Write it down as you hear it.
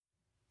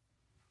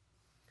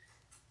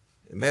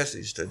The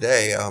message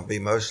today, I'll be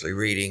mostly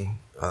reading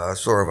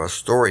sort of a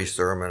story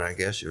sermon, I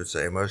guess you would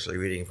say, mostly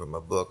reading from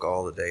a book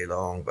All the Day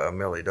Long by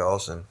Millie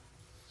Dawson.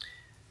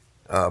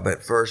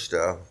 But first,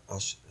 I'll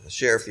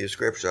share a few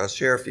scriptures. I'll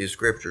share a few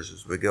scriptures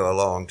as we go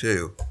along,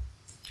 too.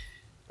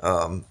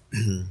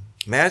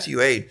 Matthew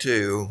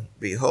 8:2,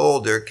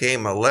 Behold, there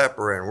came a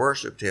leper and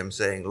worshipped him,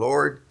 saying,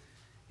 Lord,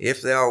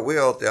 if thou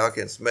wilt, thou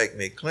canst make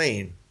me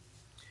clean.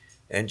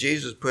 And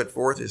Jesus put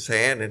forth his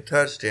hand and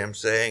touched him,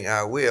 saying,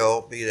 I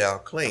will, be thou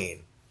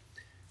clean.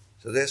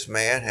 So this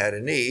man had a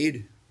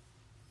need,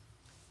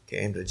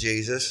 came to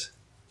Jesus,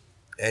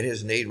 and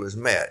his need was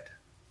met.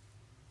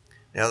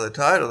 Now the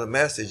title of the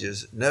message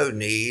is No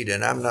Need,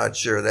 and I'm not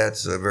sure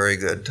that's a very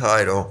good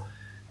title.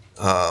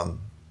 But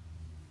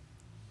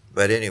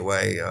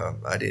anyway,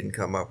 I didn't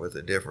come up with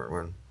a different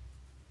one.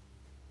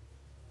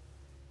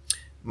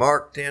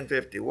 Mark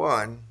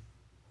 10:51.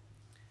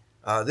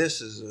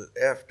 This is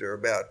after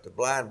about the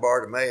blind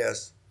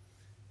Bartimaeus,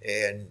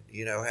 and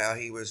you know how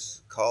he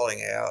was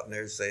calling out and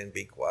they're saying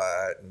be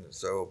quiet, and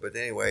so, but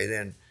anyway,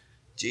 then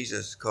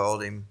Jesus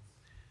called him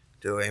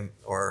to him,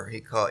 or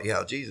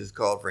Jesus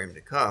called for him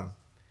to come.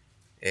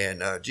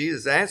 And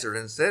Jesus answered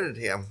and said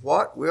unto him,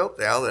 What wilt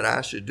thou that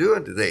I should do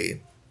unto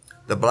thee?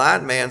 The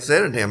blind man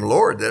said unto him,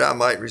 Lord, that I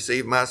might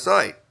receive my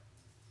sight.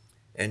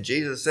 And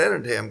Jesus said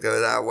unto him, Go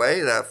thy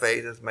way, thy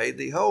faith hath made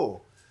thee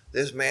whole.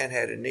 This man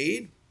had a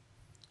need.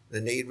 The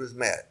need was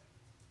met.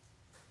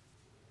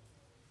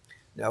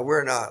 Now,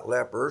 we're not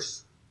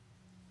lepers,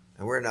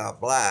 and we're not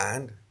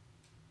blind,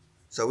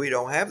 so we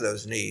don't have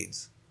those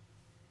needs.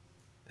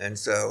 And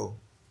so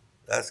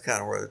that's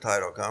kind of where the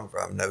title comes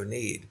from, No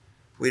Need.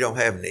 We don't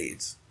have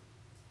needs,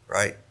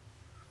 right?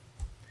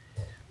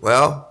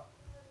 Well,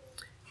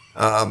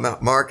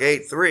 Mark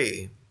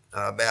 8:3,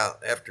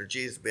 about after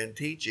Jesus had been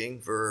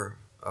teaching for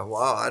a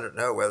while, I don't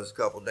know whether it was a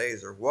couple of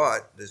days or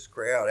what, this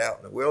crowd out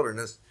in the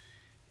wilderness,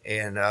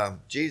 and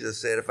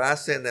Jesus said, If I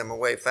send them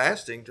away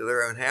fasting to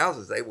their own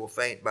houses, they will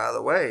faint by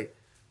the way,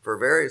 for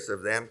various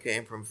of them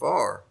came from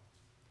far.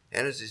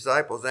 And his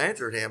disciples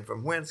answered him,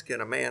 From whence can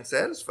a man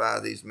satisfy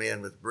these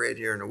men with bread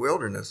here in the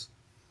wilderness?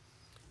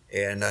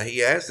 And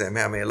he asked them,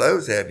 How many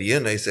loaves have you?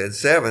 And they said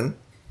 7.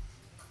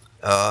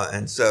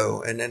 And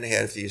then they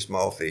had a few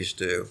small fish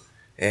too.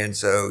 And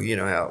so, you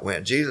know how it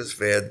went. Jesus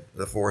fed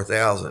the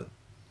 4,000,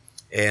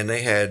 and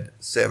they had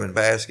 7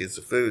 baskets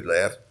of food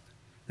left.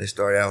 They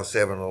started out with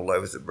 7 little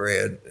loaves of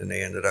bread, and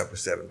they ended up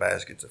with 7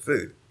 baskets of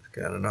food. It's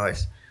kind of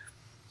nice.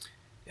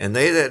 And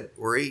they that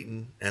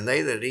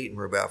had eaten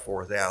were about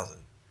 4,000.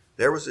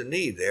 There was a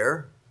need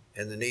there,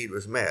 and the need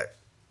was met.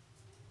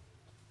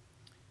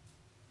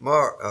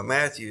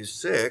 Matthew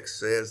 6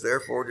 says,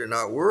 Therefore do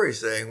not worry,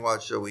 saying,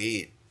 What shall we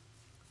eat?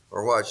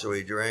 Or what shall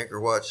we drink?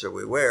 Or what shall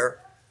we wear?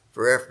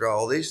 For after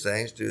all these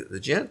things do the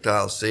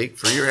Gentiles seek,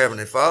 for your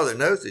heavenly Father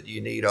knows that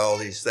you need all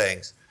these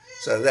things.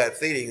 So that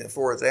feeding the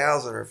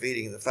 4,000 or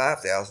feeding the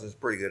 5,000 is a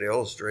pretty good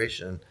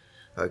illustration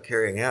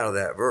carrying out of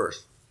that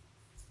verse,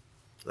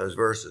 those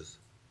verses.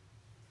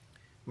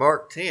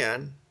 Mark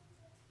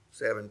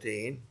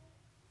 10:17.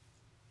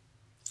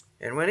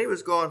 And when he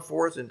was gone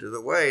forth into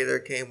the way, there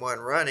came one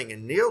running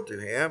and kneeled to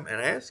him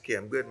and asked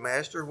him, Good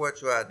master, what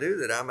shall I do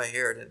that I may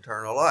inherit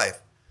eternal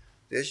life?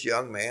 This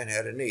young man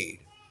had a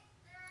need,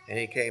 and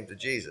he came to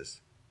Jesus.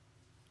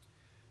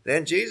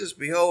 Then Jesus,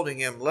 beholding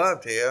him,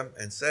 loved him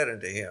and said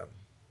unto him.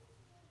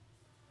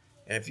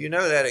 And if you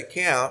know that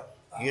account,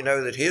 you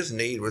know that his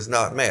need was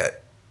not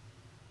met.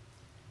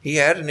 He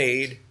had a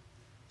need,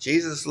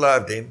 Jesus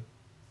loved him,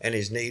 and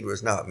his need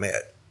was not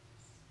met.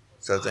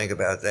 So think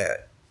about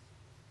that.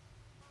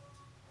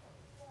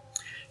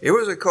 It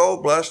was a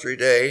cold, blustery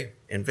day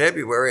in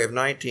February of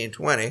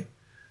 1920,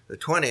 the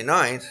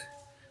 29th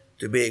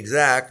to be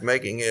exact,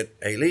 making it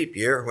a leap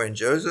year, when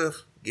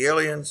Joseph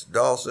Gillians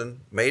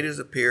Dawson made his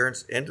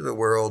appearance into the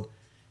world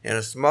in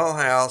a small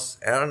house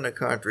out in the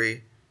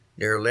country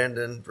near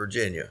Linden,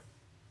 Virginia.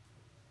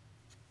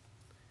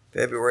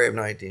 February of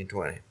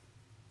 1920.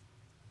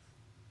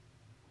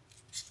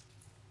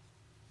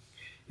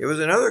 It was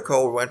another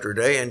cold winter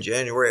day in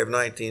January of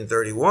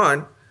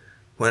 1931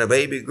 when a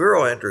baby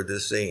girl entered the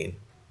scene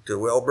to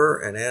Wilbur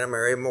and Anna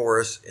Mary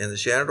Morris in the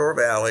Shenandoah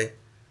Valley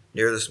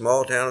near the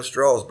small town of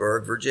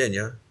Strasburg,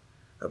 Virginia.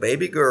 A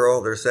baby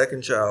girl, their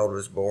second child,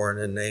 was born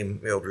and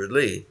named Mildred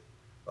Lee,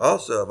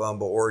 also of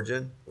humble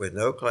origin with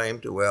no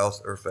claim to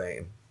wealth or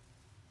fame.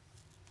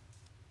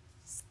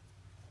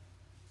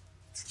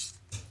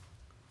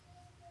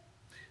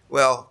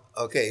 Well,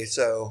 okay,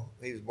 so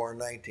he was born in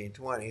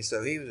 1920,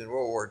 so he was in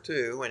World War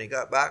II. When he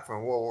got back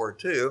from World War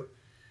II,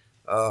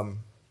 so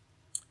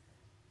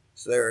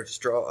they're at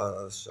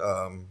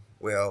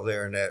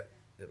they're in that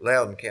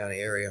Loudoun County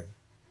area.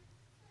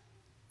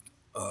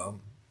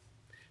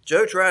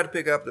 Joe tried to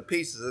pick up the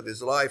pieces of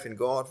his life and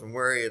go on from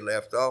where he had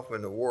left off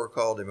when the war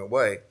called him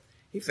away.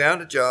 He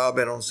found a job,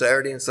 and on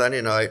Saturday and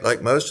Sunday night,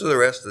 like most of the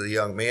rest of the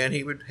young men,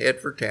 he would head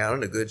for town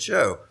and a good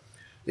show.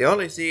 The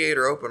only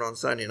theater open on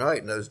Sunday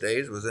night in those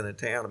days was in a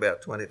town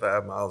about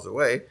 25 miles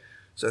away,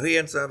 so he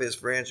and some of his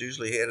friends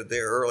usually headed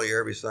there early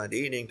every Sunday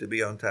evening to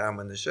be on time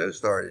when the show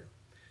started.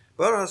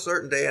 But on a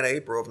certain day in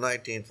April of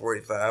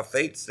 1945,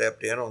 fate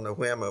stepped in on the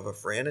whim of a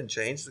friend and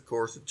changed the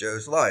course of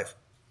Joe's life.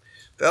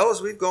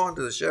 Fellas, we've gone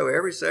to the show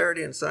every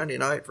Saturday and Sunday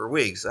night for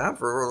weeks. I'm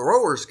for the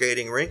roller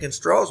skating rink in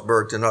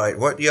Strasburg tonight.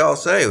 What do y'all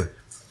say?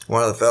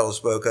 One of the fellows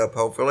spoke up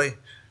hopefully.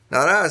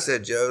 Not I,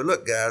 said Joe.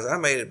 Look, guys, I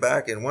made it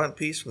back in one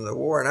piece from the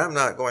war, and I'm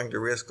not going to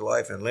risk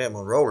life and limb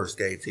on roller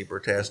skates, he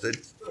protested.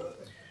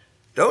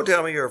 Don't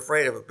tell me you're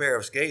afraid of a pair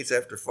of skates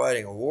after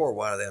fighting a war,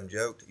 one of them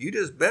joked. You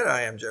just bet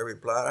I am, Joe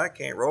replied. I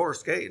can't roller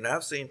skate, and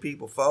I've seen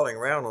people falling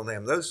around on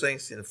them. Those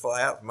things can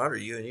fly out from under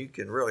you, and you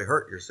can really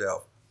hurt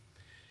yourself.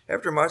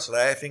 After much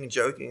laughing and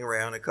joking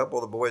around, a couple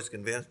of the boys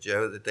convinced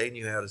Joe that they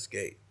knew how to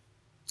skate.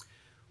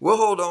 We'll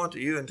hold on to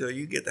you until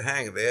you get the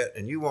hang of it,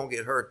 and you won't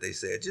get hurt, they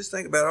said. Just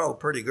think about all the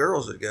pretty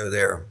girls that go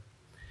there.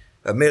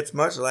 Amidst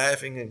much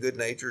laughing and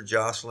good-natured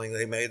jostling,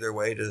 they made their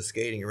way to the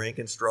skating rink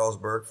in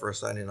Strasburg for a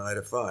Sunday night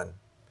of fun.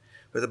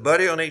 With a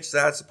buddy on each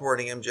side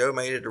supporting him, Joe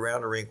made it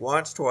around the rink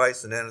once,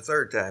 twice, and then a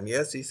third time.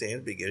 Yes, he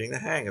seemed to be getting the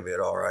hang of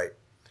it all right.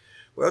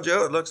 Well,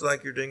 Joe, it looks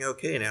like you're doing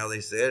okay now, they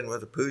said, and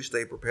with a push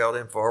they propelled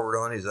him forward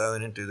on his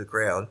own into the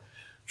crowd.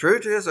 True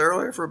to his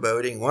earlier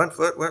foreboding, one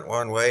foot went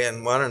one way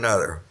and one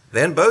another.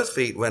 Then both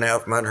feet went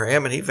out from under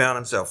him, and he found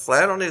himself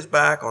flat on his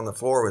back on the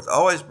floor with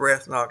all his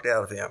breath knocked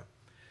out of him.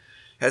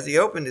 As he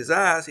opened his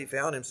eyes, he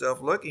found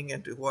himself looking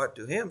into what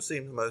to him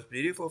seemed the most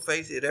beautiful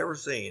face he had ever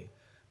seen.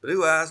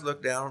 Blue eyes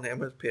looked down on him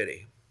with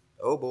pity.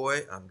 Oh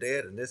boy, I'm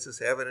dead, and this is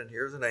heaven, and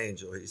here's an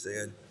angel, he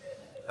said.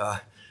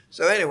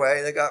 So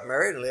anyway, they got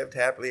married and lived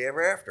happily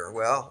ever after.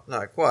 Well,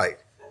 not quite.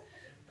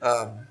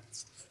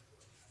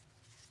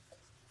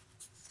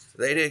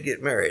 They did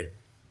get married.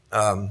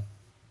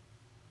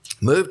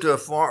 Moved to a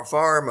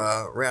farm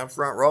around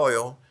Front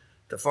Royal,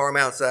 to farm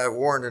outside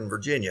Warrenton,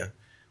 Virginia.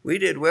 We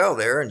did well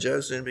there, and Joe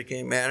soon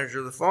became manager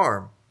of the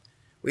farm.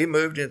 We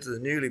moved into the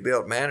newly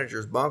built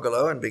manager's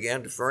bungalow and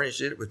began to furnish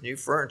it with new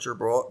furniture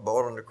bought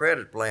on the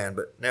credit plan.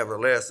 But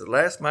nevertheless, at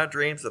last my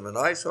dreams of a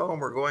nice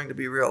home were going to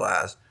be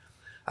realized.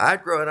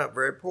 I'd grown up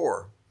very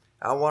poor.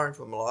 I wanted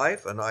from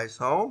life a nice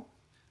home,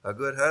 a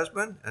good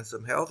husband, and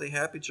some healthy,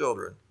 happy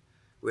children.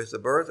 With the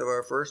birth of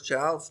our first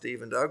child,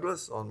 Stephen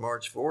Douglas, on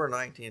March 4,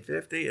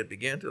 1950, it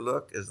began to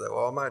look as though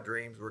all my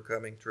dreams were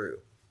coming true.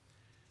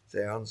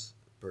 Sounds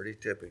pretty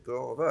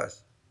typical of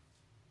us.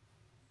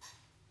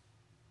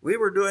 We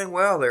were doing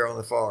well there on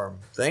the farm.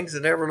 Things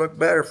had never looked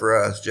better for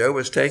us. Joe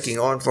was taking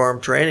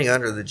on-farm training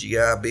under the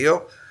GI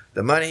Bill.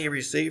 The money he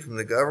received from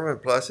the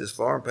government plus his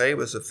farm pay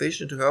was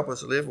sufficient to help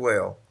us live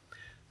well.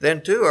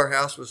 Then, too, our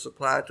house was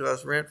supplied to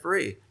us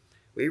rent-free.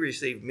 We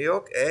received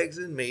milk, eggs,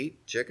 and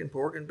meat, chicken,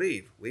 pork, and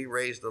beef. We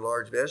raised a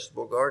large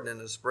vegetable garden in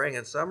the spring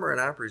and summer, and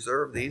I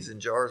preserved these in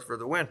jars for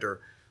the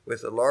winter.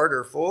 With the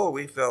larder full,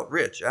 we felt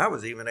rich. I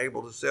was even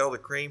able to sell the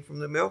cream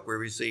from the milk we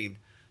received.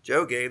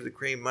 Joe gave the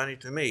cream money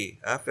to me.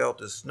 I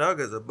felt as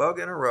snug as a bug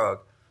in a rug.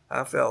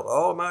 I felt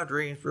all my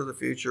dreams for the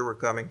future were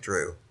coming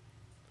true.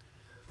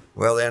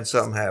 Well, then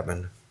something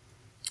happened.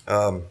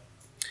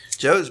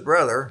 Joe's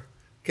brother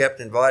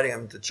kept inviting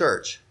him to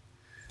church,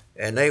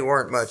 and they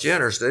weren't much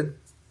interested.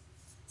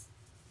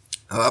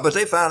 But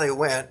they finally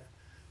went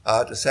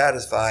to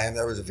satisfy him.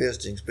 There was a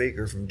visiting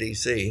speaker from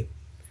D.C.,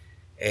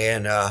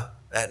 and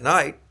that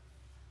night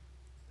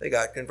they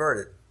got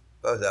converted.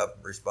 Both of them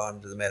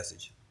responded to the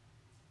message.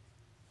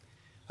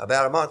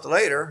 About a month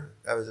later,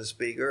 there was a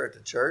speaker at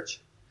the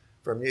church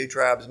from New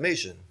Tribes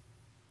Mission.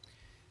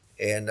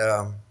 And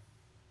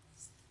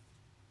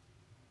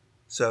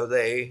so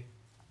they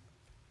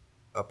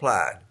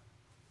applied.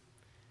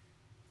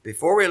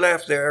 Before we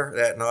left there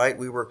that night,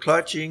 we were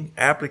clutching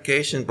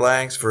application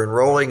blanks for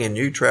enrolling in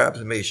New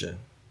Tribes Mission.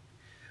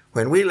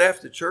 When we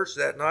left the church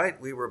that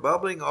night, we were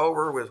bubbling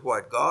over with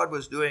what God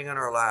was doing in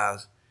our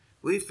lives.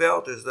 We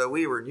felt as though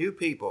we were new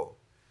people.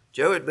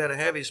 Joe had been a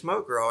heavy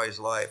smoker all his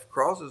life,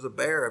 cross as a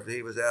bear if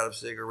he was out of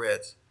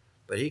cigarettes.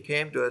 But he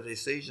came to a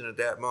decision at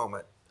that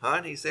moment.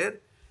 Hon, he said,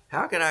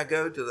 how can I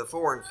go to the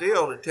foreign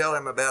field and tell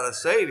them about a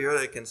Savior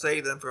that can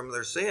save them from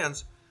their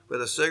sins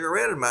with a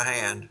cigarette in my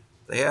hand?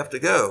 They have to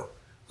go.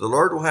 The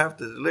Lord will have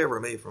to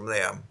deliver me from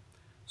them.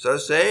 So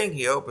saying,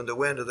 he opened the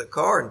window of the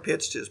car and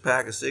pitched his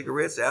pack of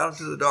cigarettes out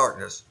into the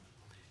darkness.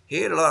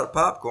 He ate a lot of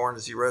popcorn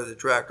as he rode the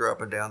tractor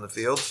up and down the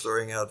fields,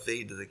 throwing out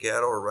feed to the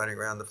cattle or running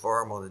around the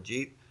farm on the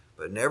Jeep.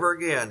 But never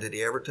again did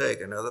he ever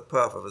take another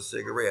puff of a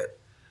cigarette.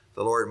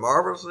 The Lord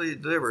marvelously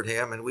delivered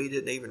him, and we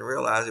didn't even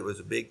realize it was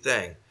a big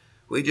thing.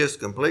 We just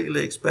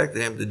completely expected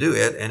him to do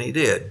it, and he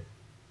did.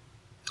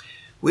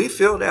 We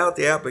filled out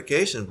the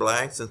application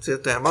blanks and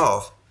sent them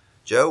off.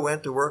 Joe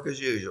went to work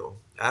as usual.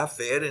 I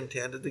fed and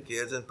tended the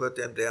kids and put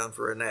them down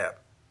for a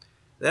nap.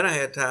 Then I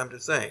had time to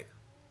think.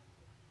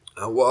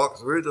 I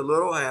walked through the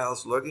little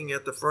house looking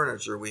at the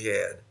furniture we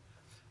had.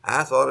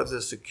 I thought of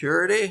the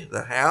security,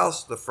 the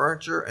house, the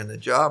furniture, and the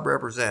job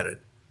represented.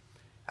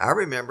 I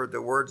remembered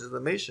the words of the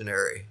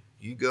missionary.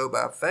 You go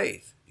by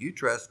faith. You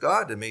trust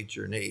God to meet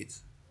your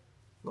needs.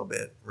 A little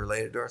bit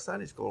related to our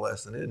Sunday school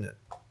lesson, isn't it?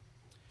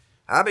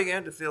 I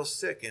began to feel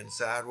sick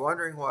inside,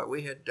 wondering what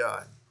we had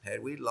done.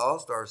 Had we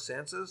lost our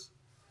senses?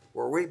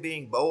 Were we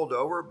being bowled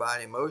over by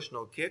an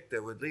emotional kick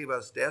that would leave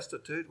us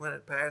destitute when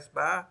it passed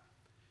by?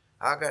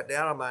 I got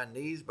down on my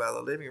knees by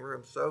the living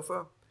room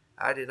sofa.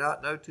 I did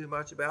not know too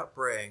much about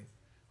praying.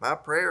 My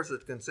prayers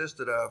had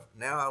consisted of,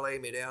 now I lay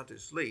me down to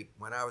sleep,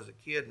 when I was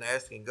a kid and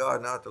asking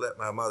God not to let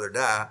my mother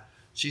die.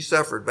 She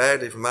suffered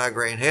badly from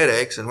migraine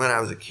headaches, and when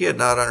I was a kid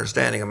not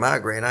understanding a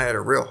migraine, I had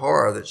a real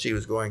horror that she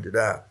was going to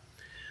die.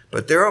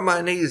 But there on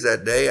my knees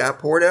that day, I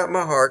poured out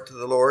my heart to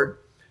the Lord.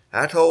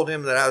 I told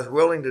him that I was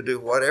willing to do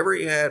whatever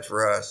he had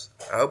for us.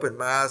 I opened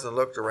my eyes and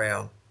looked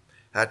around.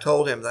 I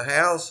told him the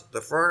house,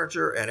 the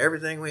furniture, and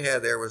everything we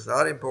had there was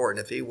not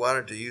important if he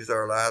wanted to use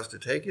our lives to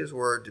take his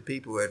word to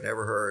people who had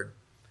never heard.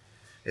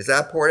 As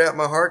I poured out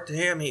my heart to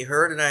him, he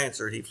heard and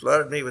answered. He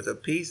flooded me with a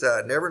peace I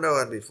had never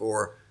known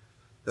before.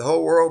 The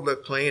whole world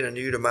looked clean and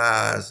new to my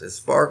eyes. It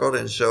sparkled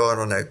and shone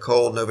on that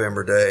cold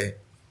November day.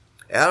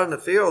 Out in the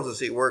fields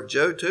as he worked,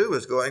 Joe too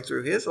was going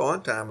through his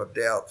own time of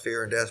doubt,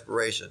 fear, and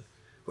desperation.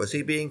 Was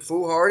he being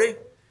foolhardy?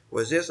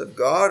 Was this of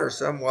God or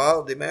some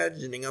wild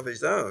imagining of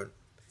his own?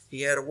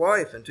 He had a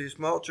wife and 2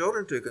 small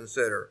children to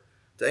consider.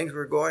 Things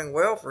were going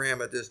well for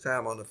him at this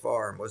time on the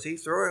farm. Was he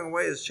throwing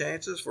away his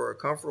chances for a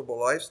comfortable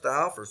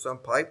lifestyle for some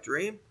pipe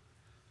dream?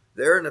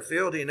 There in the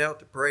field he knelt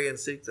to pray and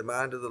seek the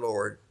mind of the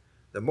Lord.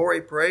 The more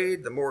he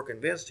prayed, the more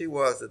convinced he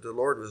was that the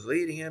Lord was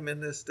leading him in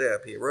this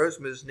step. He rose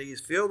from his knees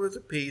filled with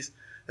a peace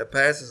that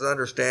passes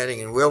understanding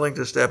and willing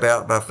to step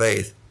out by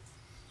faith.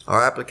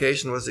 Our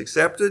application was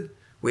accepted.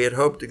 We had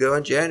hoped to go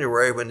in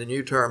January when the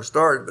new term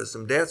started, but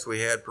some debts we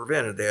had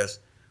prevented this.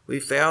 We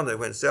found that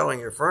when selling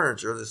your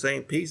furniture, the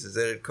same pieces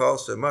that had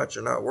cost so much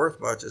are not worth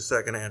much as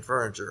second-hand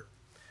furniture.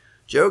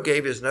 Joe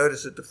gave his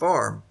notice at the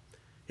farm.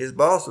 His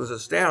boss was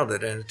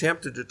astounded and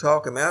attempted to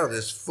talk him out of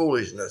this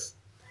foolishness.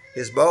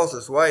 His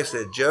boss's wife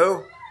said,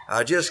 "Joe,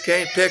 I just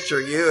can't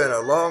picture you in a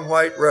long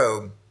white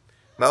robe."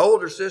 My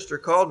older sister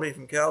called me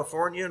from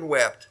California and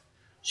wept.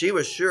 She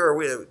was sure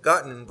we had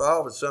gotten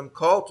involved with some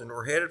cult and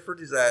were headed for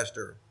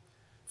disaster.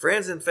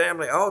 Friends and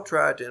family all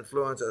tried to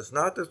influence us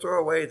not to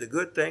throw away the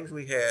good things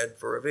we had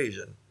for a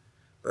vision.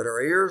 But our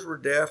ears were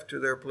deaf to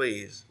their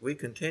pleas. We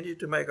continued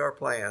to make our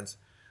plans.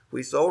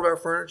 We sold our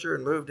furniture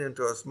and moved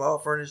into a small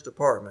furnished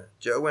apartment.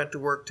 Joe went to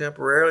work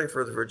temporarily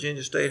for the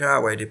Virginia State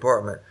Highway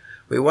Department.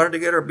 We wanted to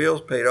get our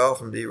bills paid off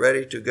and be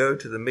ready to go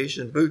to the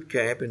mission boot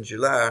camp in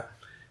July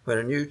when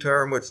a new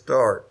term would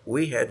start.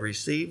 We had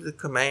received the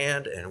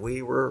command and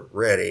we were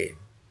ready.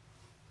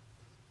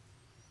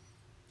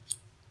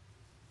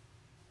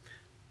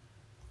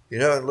 You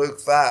know, in Luke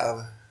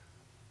 5,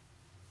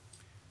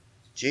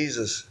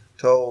 Jesus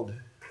told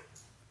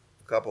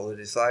a couple of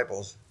the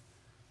disciples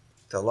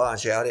to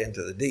launch out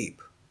into the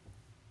deep.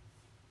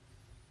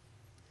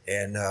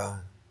 And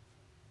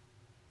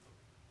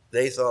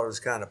they thought it was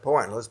kind of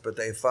pointless, but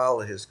they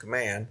followed his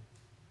command,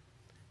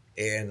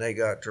 and they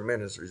got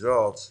tremendous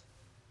results.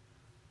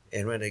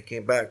 And when they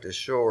came back to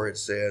shore, it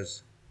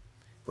says,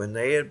 when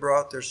they had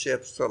brought their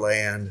ships to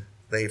land,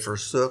 they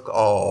forsook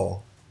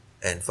all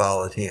and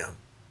followed him.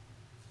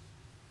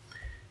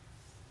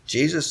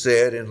 Jesus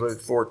said in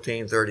Luke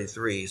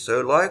 14:33,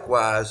 so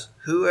likewise,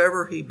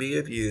 whoever he be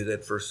of you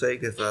that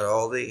forsaketh not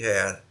all that he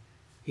hath,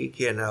 he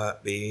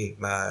cannot be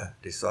my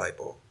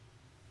disciple.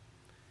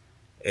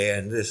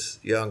 And this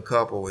young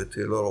couple with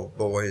 2 little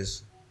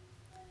boys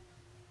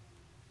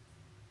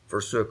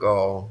forsook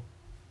all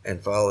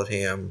and followed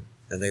him,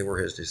 and they were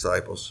his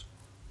disciples.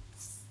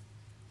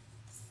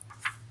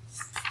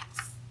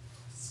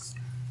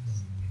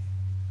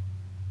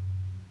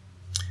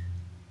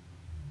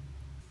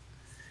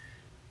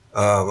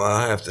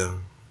 I have to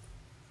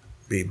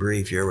be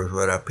brief here with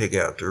what I pick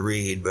out to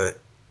read, but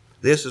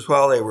this is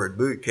while they were at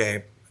boot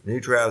camp,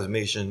 New Tribes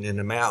Mission in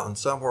the mountains.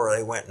 Somewhere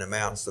they went in the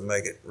mountains to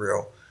make it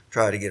real,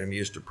 try to get them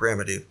used to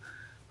primitive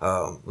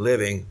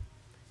living.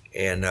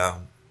 And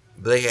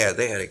they had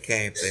a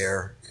camp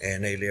there,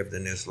 and they lived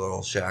in this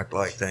little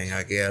shack-like thing,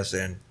 I guess.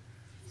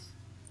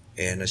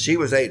 And she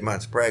was 8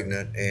 months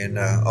pregnant, and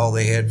all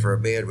they had for a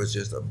bed was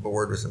just a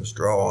board with some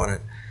straw on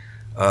it.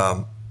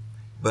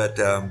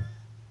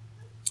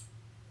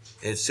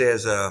 It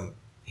says,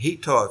 he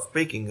taught,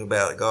 speaking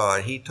about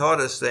God, he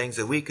taught us things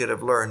that we could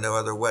have learned no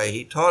other way.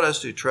 He taught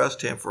us to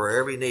trust him for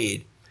every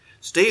need.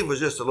 Steve was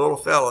just a little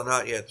fellow,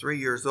 not yet 3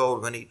 years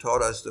old, when he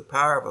taught us the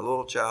power of a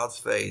little child's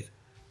faith.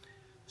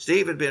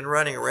 Steve had been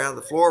running around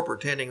the floor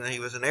pretending that he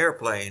was an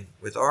airplane.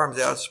 With arms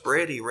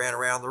outspread, he ran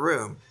around the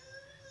room.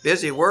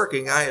 Busy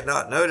working, I had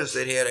not noticed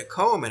that he had a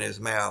comb in his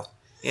mouth.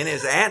 In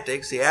his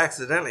antics, he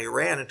accidentally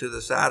ran into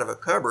the side of a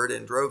cupboard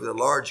and drove the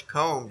large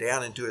comb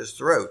down into his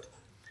throat.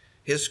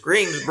 His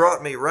screams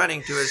brought me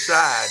running to his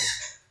side.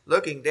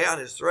 Looking down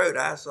his throat,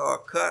 I saw a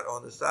cut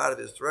on the side of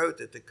his throat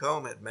that the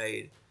comb had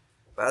made.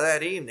 By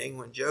that evening,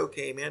 when Joe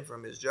came in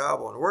from his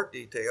job on work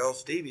detail,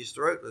 Stevie's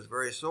throat was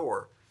very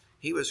sore.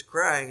 He was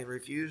crying and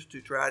refused to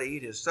try to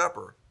eat his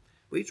supper.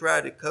 We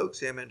tried to coax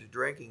him into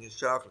drinking his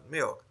chocolate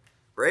milk.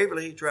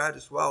 Bravely, he tried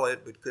to swallow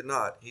it, but could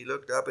not. He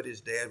looked up at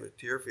his dad with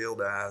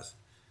tear-filled eyes.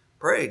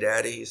 "Pray,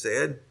 Daddy," he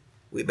said.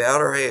 We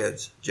bowed our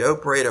heads. Joe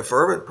prayed a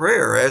fervent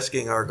prayer,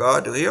 asking our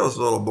God to heal his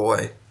little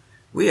boy.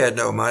 We had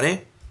no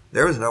money.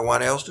 There was no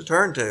one else to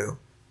turn to.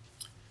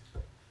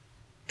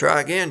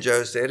 Try again,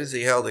 Joe said as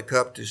he held the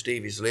cup to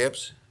Stevie's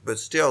lips, but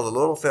still the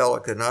little fellow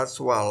could not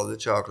swallow the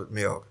chocolate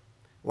milk.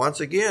 Once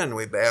again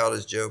we bowed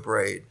as Joe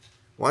prayed.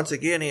 Once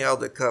again he held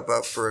the cup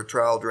up for a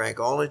trial drink,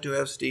 only to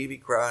have Stevie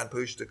cry and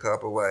push the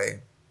cup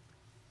away.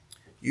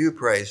 You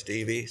pray,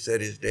 Stevie, said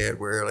his dad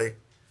wearily.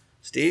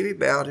 Stevie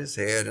bowed his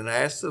head and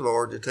asked the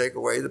Lord to take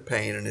away the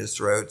pain in his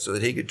throat so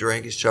that he could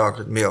drink his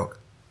chocolate milk.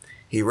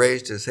 He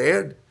raised his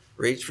head,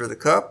 reached for the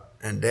cup,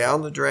 and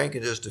downed the drink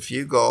in just a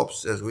few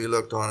gulps as we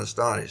looked on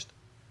astonished.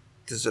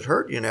 Does it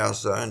hurt you now,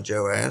 son?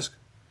 Joe asked.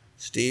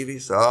 Stevie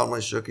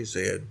solemnly shook his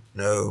head.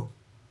 No.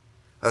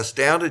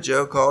 Astounded,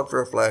 Joe called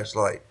for a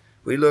flashlight.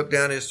 We looked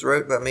down his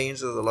throat by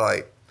means of the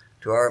light.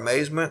 To our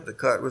amazement, the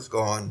cut was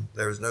gone.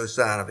 There was no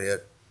sign of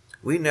it.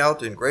 We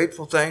knelt in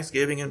grateful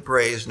thanksgiving and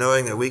praise,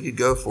 knowing that we could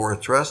go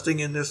forth trusting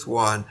in this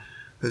one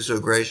who so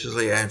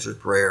graciously answered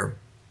prayer.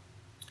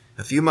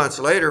 A few months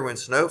later, when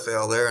snow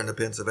fell there in the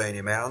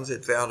Pennsylvania mountains,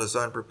 it found us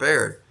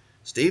unprepared.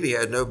 Stevie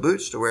had no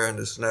boots to wear in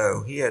the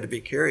snow. He had to be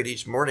carried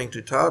each morning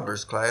to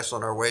toddler's class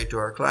on our way to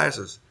our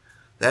classes.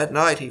 That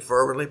night, he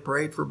fervently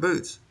prayed for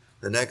boots.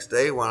 The next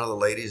day, one of the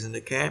ladies in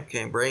the camp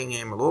came bringing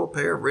him a little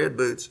pair of red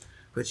boots,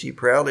 which he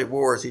proudly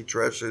wore as he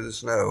trudged through the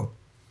snow.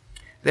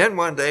 Then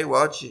one day,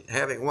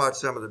 having watched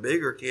some of the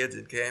bigger kids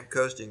in camp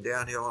coasting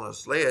downhill on a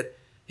sled,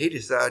 he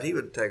decided he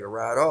would take a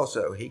ride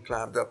also. He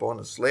climbed up on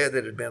the sled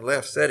that had been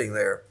left sitting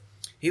there.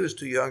 He was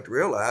too young to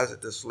realize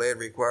that the sled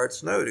required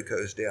snow to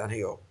coast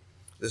downhill.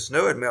 The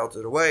snow had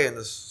melted away, and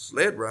the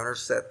sled runner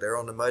sat there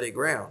on the muddy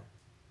ground.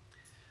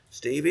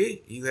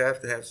 Stevie, you have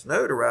to have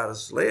snow to ride a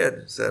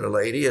sled, said a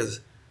lady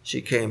as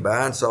she came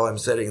by and saw him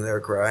sitting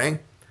there crying.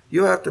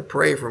 You'll have to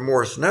pray for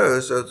more snow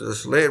so that the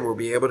sled will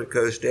be able to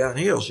coast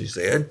downhill, she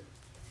said.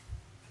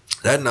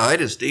 That night,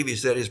 as Stevie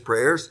said his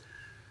prayers,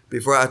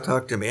 before I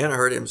tucked him in, I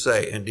heard him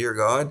say, and dear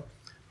God,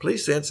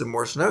 please send some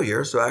more snow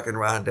here so I can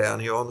ride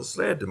downhill on the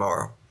sled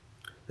tomorrow.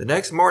 The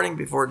next morning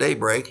before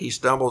daybreak, he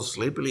stumbled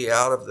sleepily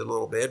out of the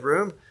little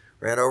bedroom,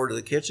 ran over to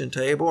the kitchen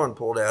table and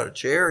pulled out a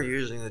chair.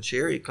 Using the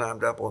chair, he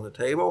climbed up on the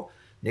table,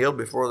 kneeled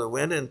before the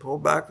window and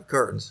pulled back the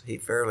curtains. He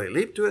fairly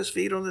leaped to his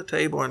feet on the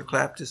table and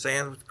clapped his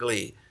hands with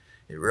glee.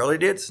 It really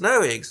did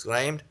snow, he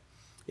exclaimed.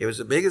 It was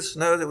the biggest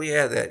snow that we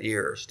had that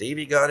year.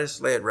 Stevie got his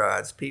sled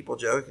rides. People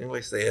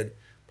jokingly said,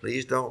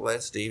 please don't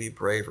let Stevie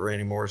pray for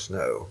any more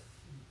snow.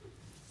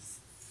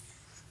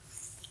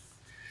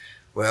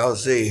 Well,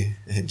 see,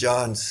 in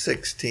John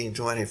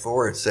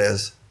 16:24 it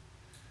says,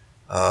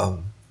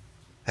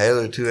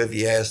 hitherto have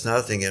ye asked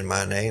nothing in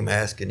my name,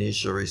 ask and ye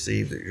shall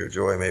receive, that your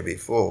joy may be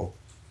full.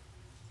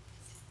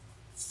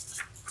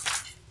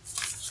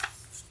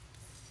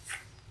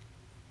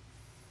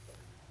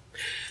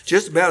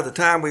 Just about the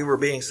time we were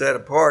being set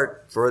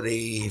apart for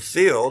the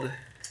field,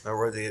 or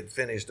where they had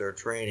finished their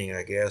training,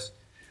 I guess,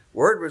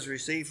 word was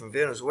received from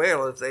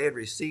Venezuela that they had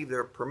received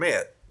their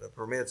permit. The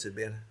permits had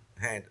been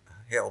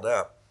held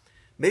up.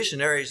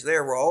 Missionaries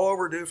there were all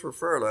overdue for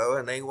furlough,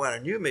 and they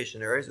wanted new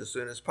missionaries as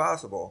soon as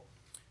possible.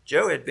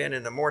 Joe had been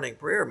in the morning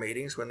prayer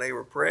meetings when they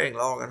were praying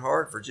long and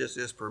hard for just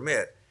this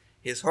permit.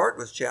 His heart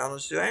was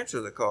challenged to answer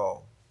the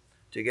call.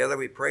 Together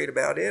we prayed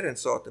about it and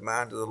sought the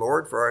mind of the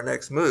Lord for our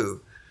next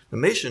move. The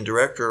mission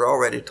director had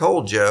already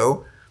told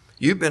Joe,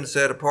 you've been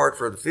set apart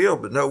for the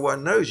field, but no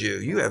one knows you.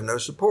 You have no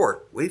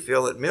support. We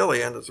feel that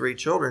Millie and the 3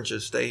 children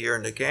should stay here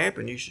in the camp,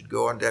 and you should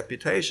go on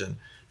deputation.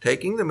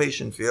 Taking the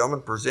mission film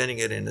and presenting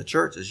it in the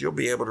churches, you'll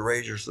be able to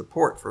raise your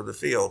support for the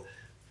field.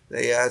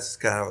 That's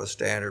kind of a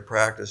standard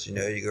practice. You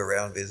go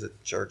around and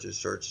visit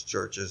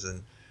churches,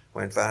 and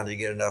when finally you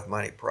get enough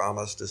money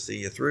promised to see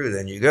you through,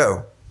 then you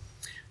go.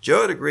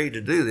 Joe had agreed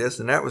to do this,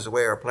 and that was the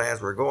way our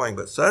plans were going,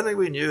 but suddenly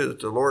we knew that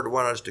the Lord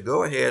wanted us to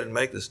go ahead and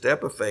make the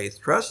step of faith,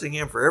 trusting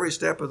him for every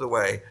step of the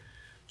way.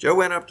 Joe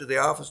went up to the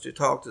office to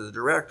talk to the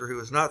director, who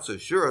was not so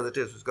sure that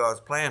this was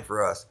God's plan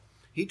for us.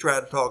 He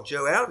tried to talk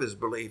Joe out of his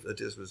belief that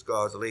this was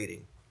God's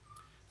leading.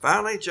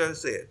 Finally, Joe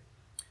said,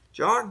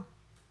 John,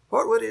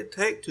 what would it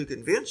take to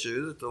convince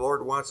you that the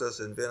Lord wants us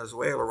in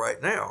Venezuela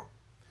right now?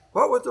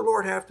 What would the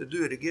Lord have to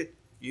do to get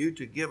you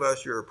to give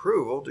us your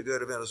approval to go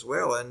to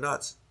Venezuela and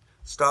not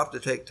stop to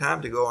take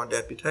time to go on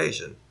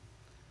deputation?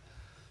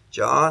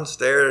 John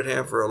stared at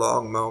him for a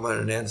long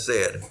moment and then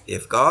said,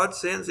 if God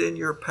sends in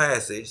your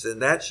passage, then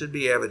that should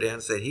be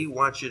evidence that he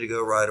wants you to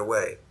go right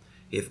away.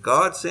 If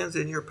God sends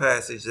in your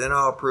passage, then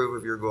I'll approve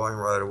of your going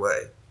right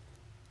away.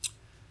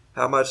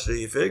 How much do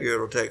you figure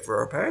it'll take for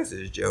our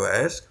passage? Joe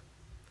asked.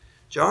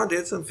 John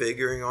did some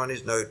figuring on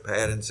his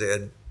notepad and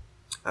said,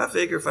 I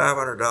figure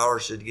 $500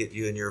 should get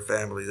you and your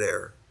family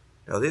there.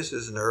 Now, this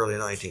is in the early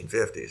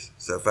 1950s,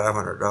 so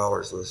 $500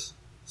 was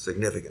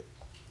significant.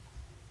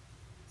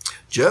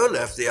 Joe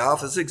left the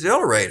office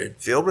exhilarated,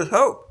 filled with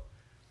hope.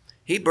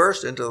 He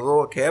burst into the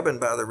little cabin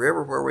by the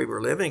river where we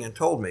were living and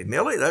told me,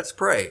 Millie, let's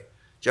pray.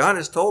 John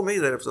has told me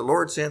that if the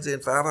Lord sends in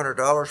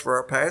 $500 for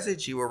our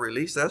passage, he will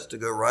release us to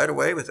go right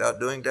away without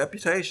doing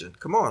deputation.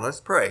 Come on, let's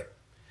pray.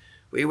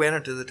 We went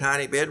into the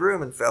tiny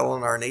bedroom and fell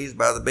on our knees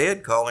by the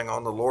bed, calling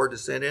on the Lord to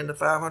send in the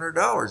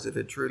 $500 if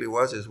it truly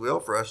was His will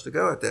for us to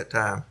go at that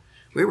time.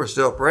 We were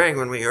still praying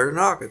when we heard a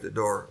knock at the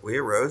door. We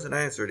arose and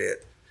answered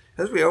it.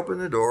 As we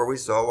opened the door, we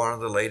saw one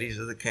of the ladies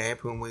of the camp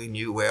whom we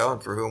knew well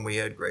and for whom we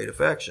had great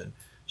affection.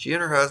 She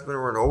and her husband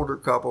were an older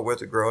couple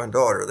with a growing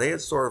daughter. They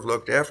had sort of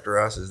looked after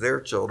us as their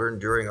children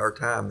during our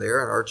time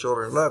there, and our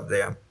children loved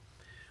them.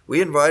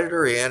 We invited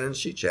her in, and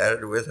she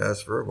chatted with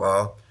us for a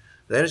while.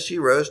 Then as she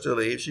rose to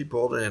leave, she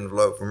pulled an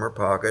envelope from her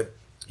pocket.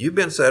 "You've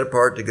been set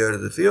apart to go to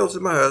the fields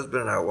with my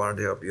husband, and I wanted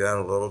to help you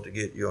out a little to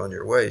get you on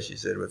your way," she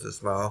said with a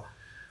smile.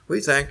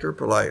 We thanked her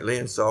politely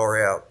and saw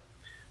her out.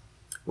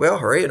 "Well,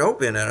 hurry and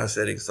open it," I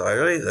said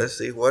excitedly. "Let's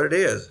see what it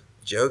is."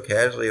 Joe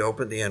casually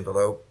opened the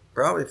envelope.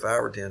 "Probably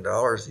 $5 or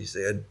 $10, he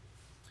said.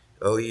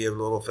 "Oh, ye of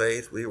little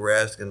faith, we were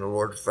asking the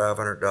Lord for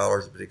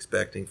 $500, but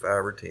expecting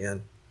 5 or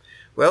 10.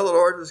 Well, the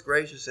Lord was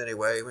gracious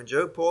anyway. When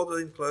Joe pulled the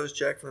enclosed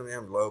check from the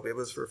envelope, it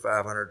was for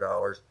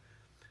 $500.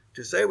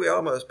 To say we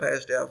almost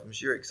passed out from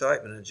sheer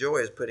excitement and joy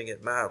is putting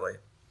it mildly.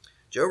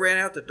 Joe ran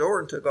out the door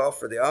and took off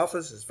for the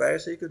office as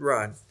fast as he could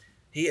run.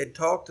 He had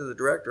talked to the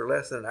director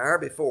less than an hour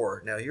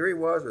before. Now here he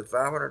was with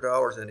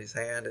 $500 in his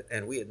hand,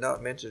 and we had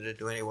not mentioned it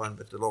to anyone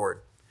but the Lord.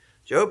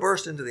 Joe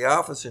burst into the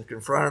office and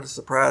confronted the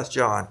surprised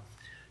John.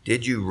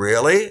 "Did you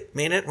really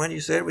mean it when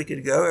you said we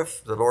could go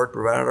if the Lord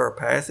provided our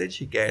passage?"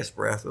 he gasped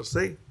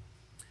breathlessly.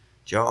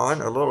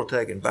 John, a little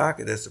taken back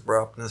at this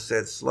abruptness,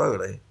 said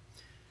slowly,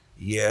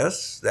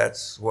 "Yes,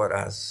 that's what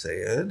I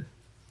said."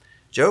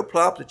 Joe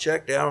plopped the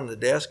check down on the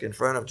desk in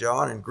front of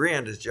John and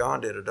grinned as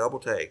John did a double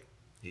take.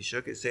 He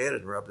shook his head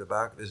and rubbed the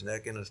back of his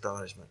neck in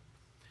astonishment.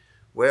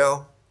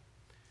 "Well,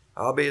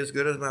 I'll be as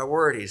good as my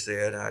word," he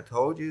said. "I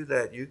told you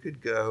that you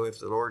could go if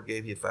the Lord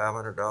gave you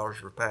 $500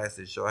 for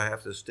passage, so I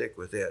have to stick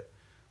with it.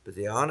 But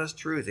the honest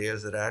truth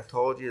is that I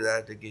told you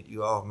that to get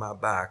you off my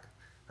back.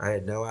 I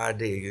had no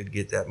idea you'd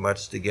get that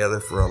much together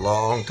for a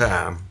long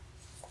time."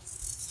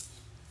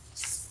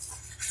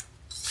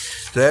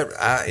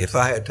 If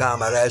I had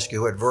time, I'd ask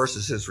you what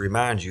verses this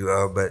reminds you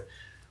of, but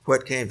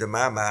what came to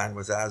my mind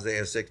was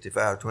Isaiah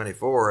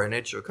 65:24, "And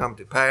it shall come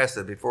to pass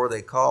that before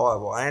they call, I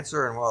will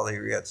answer, and while they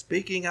are yet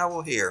speaking, I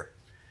will hear."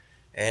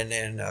 And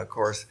then, of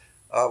course,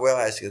 we'll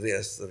ask you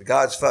this,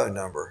 God's phone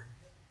number.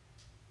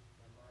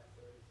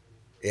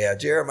 Yeah,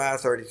 Jeremiah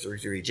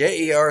 33:3,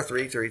 JER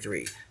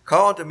 333.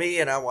 "Call unto me,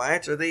 and I will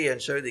answer thee,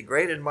 and show thee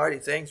great and mighty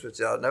things which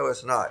thou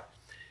knowest not."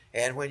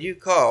 And when you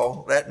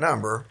call that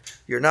number,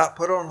 you're not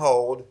put on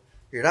hold.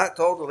 You're not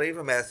told to leave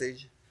a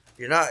message.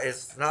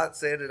 It's not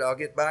said that I'll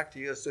get back to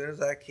you as soon as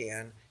I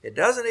can. It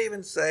doesn't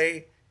even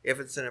say if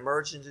it's an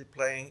emergency,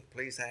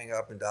 please hang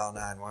up and dial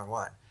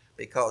 911,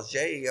 because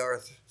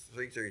JER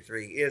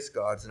 333 is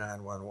God's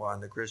 911,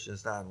 the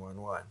Christian's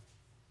 911.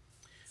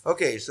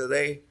 Okay, so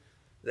they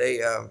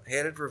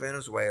headed for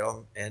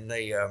Venezuela, and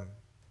they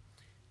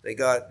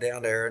got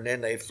down there, and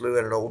then they flew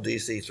in an old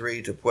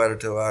DC-3 to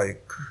Puerto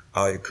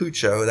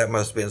Ayacucho. That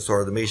must have been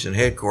sort of the mission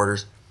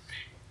headquarters.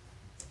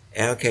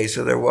 Okay,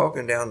 so they're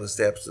walking down the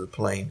steps of the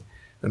plane.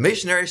 The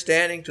missionary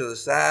standing to the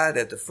side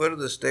at the foot of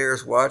the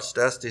stairs watched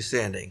us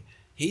descending.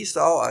 He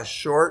saw a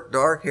short,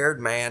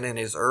 dark-haired man in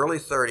his early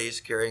 30s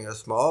carrying a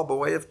small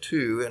boy of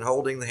 2 and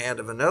holding the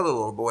hand of another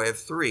little boy of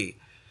 3.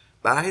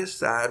 By his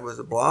side was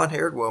a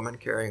blonde-haired woman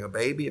carrying a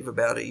baby of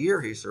about a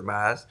year, he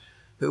surmised,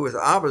 who was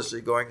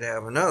obviously going to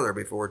have another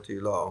before too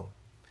long.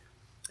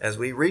 As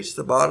we reached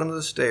the bottom of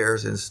the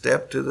stairs and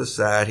stepped to the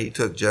side, he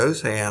took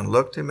Joe's hand,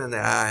 looked him in the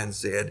eye, and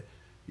said,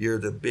 "You're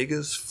the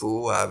biggest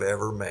fool I've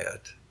ever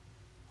met."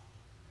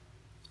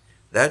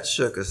 That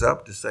shook us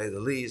up, to say the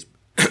least.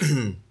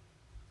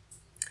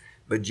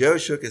 But Joe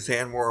shook his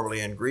hand warmly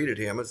and greeted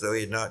him as though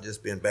he had not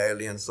just been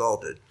badly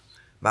insulted.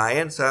 My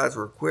insides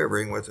were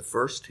quivering with the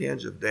first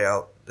tinge of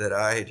doubt that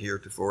I had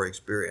heretofore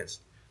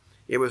experienced.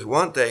 It was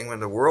one thing when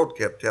the world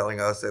kept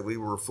telling us that we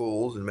were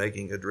fools and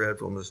making a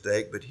dreadful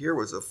mistake, but here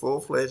was a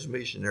full-fledged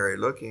missionary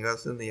looking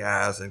us in the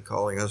eyes and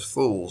calling us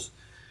fools.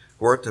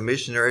 Weren't the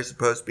missionaries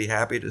supposed to be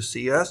happy to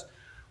see us?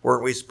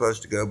 Weren't we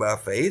supposed to go by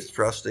faith,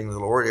 trusting the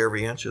Lord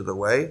every inch of the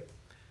way?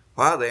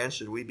 Why then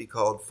should we be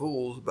called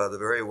fools by the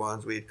very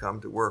ones we had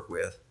come to work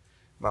with?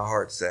 My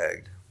heart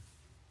sagged.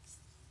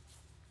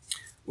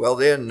 Well,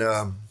 then,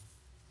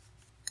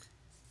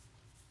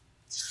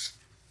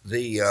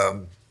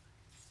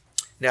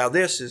 now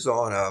this is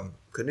on a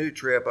canoe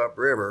trip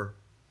upriver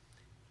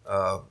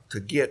to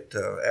get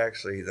to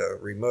actually the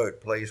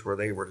remote place where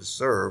they were to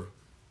serve.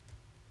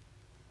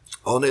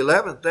 On the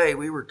 11th day,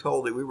 we were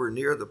told that we were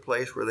near the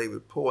place where they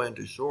would pull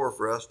into shore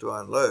for us to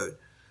unload.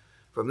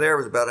 From there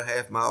was about a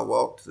half-mile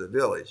walk to the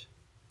village.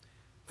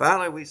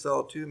 Finally, we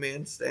saw 2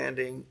 men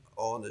standing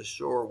on the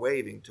shore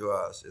waving to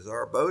us. As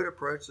our boat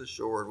approached the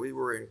shore and we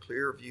were in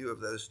clear view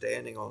of those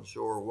standing on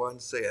shore, one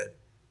said,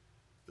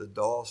 "The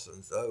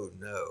Dawsons, oh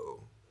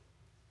no."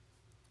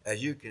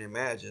 As you can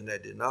imagine,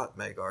 that did not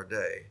make our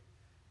day.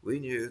 We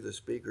knew the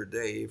speaker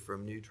Dave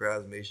from New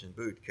Tribes Mission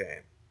Boot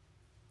Camp.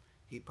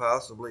 He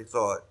possibly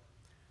thought,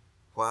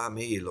 "Why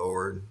me,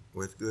 Lord?"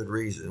 With good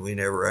reason, we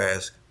never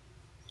asked.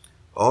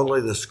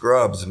 Only the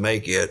scrubs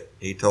make it,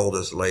 he told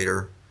us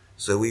later,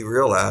 so we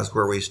realized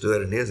where we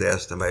stood in his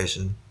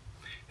estimation.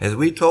 As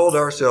we told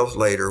ourselves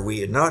later, we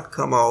had not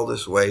come all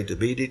this way to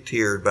be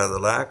deterred by the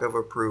lack of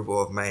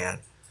approval of man.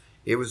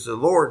 It was the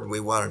Lord we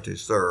wanted to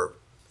serve.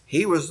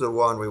 He was the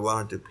one we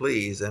wanted to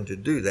please, and to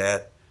do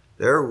that,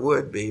 there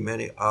would be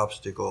many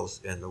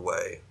obstacles in the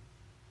way.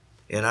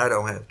 And I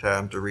don't have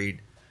time to read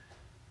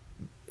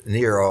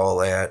near all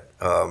that.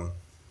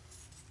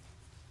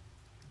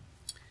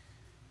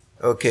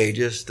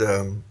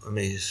 Let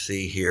me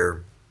see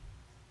here.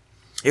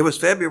 It was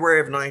February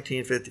of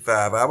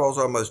 1955. I was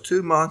almost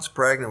 2 months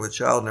pregnant with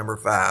child number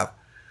 5.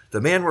 The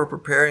men were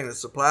preparing the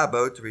supply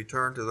boat to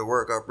return to the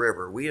work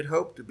upriver. We had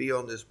hoped to be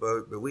on this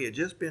boat, but we had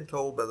just been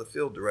told by the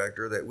field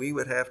director that we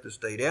would have to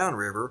stay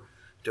downriver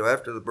till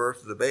after the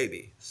birth of the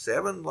baby.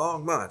 7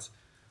 long months.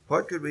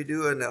 What could we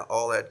do in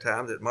all that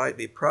time that might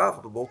be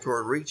profitable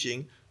toward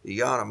reaching the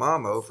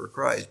Yanomamo for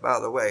Christ? By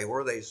the way,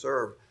 where they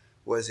served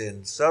was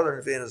in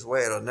southern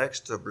Venezuela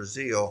next to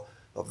Brazil,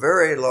 a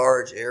very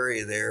large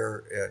area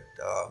there.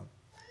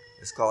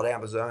 It's called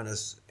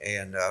Amazonas,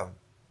 and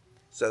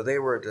so they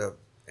were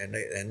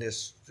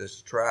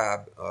this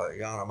tribe,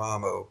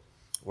 Yanomamo,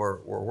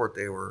 were what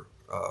they were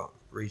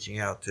reaching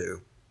out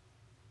to.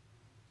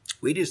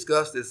 We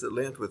discussed this at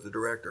length with the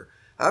director.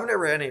 I've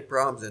never had any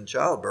problems in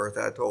childbirth,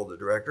 I told the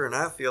director, and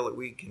I feel that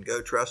we can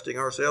go trusting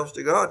ourselves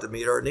to God to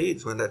meet our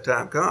needs when that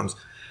time comes.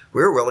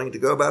 We're willing to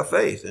go by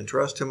faith and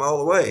trust Him all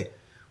the way.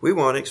 We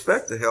won't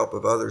expect the help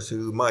of others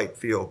who might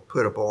feel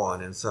put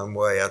upon in some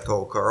way, I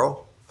told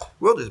Carl.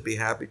 We'll just be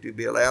happy to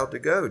be allowed to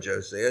go, Joe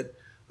said,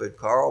 but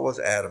Carl was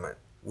adamant.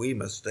 We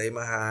must stay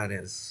behind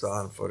in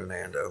San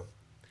Fernando.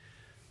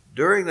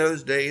 During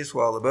those days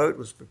while the boat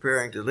was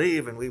preparing to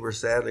leave and we were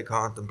sadly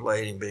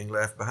contemplating being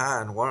left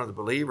behind, one of the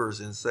believers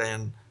in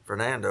San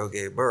Fernando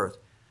gave birth.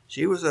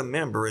 She was a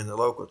member in the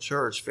local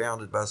church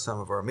founded by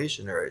some of our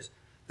missionaries.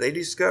 They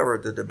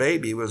discovered that the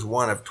baby was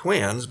one of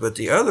twins, but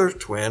the other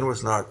twin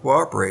was not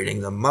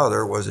cooperating. The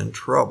mother was in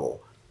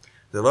trouble.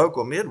 The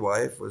local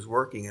midwife was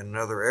working in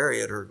another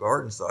area at her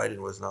garden site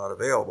and was not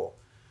available.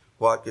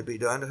 What could be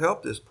done to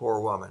help this poor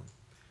woman?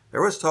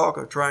 There was talk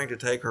of trying to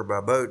take her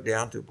by boat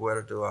down to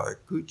Puerto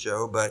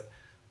Ayacucho, but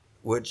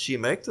would she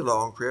make the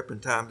long trip in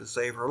time to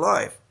save her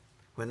life?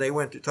 When they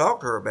went to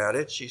talk to her about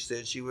it, she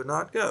said she would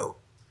not go.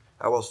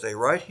 I will stay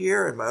right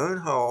here in my own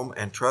home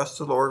and trust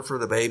the Lord for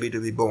the baby to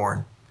be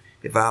born.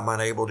 If I'm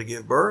unable to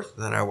give birth,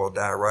 then I will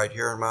die right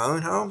here in my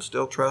own home,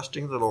 still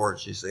trusting the Lord,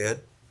 she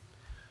said.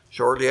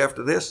 Shortly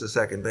after this, the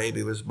second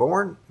baby was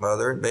born.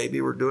 Mother and baby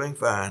were doing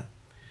fine.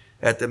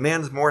 At the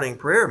men's morning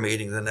prayer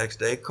meeting the next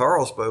day,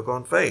 Carl spoke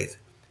on faith.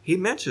 He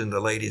mentioned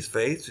the lady's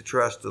faith to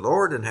trust the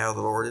Lord and how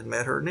the Lord had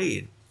met her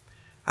need.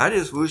 I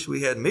just wish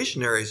we had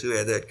missionaries who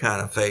had that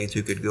kind of faith,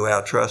 who could go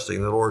out trusting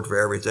the Lord for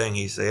everything,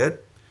 he said.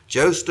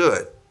 Joe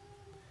stood.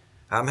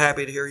 I'm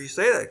happy to hear you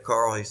say that,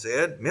 Carl, he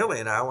said. Millie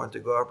and I went to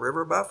go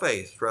upriver by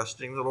faith,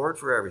 trusting the Lord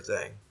for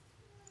everything.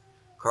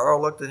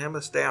 Carl looked at him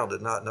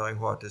astounded, not knowing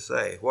what to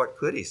say. What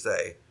could he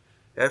say?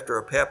 After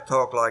a pep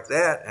talk like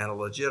that and a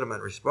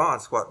legitimate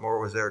response, what more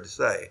was there to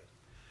say?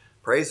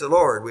 Praise the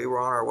Lord, we were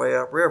on our way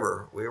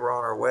upriver. We were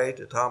on our way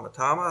to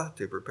Tamatama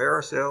to prepare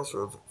ourselves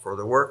for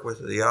the work with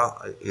the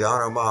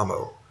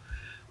Yanomamo.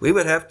 We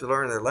would have to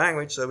learn their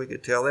language so we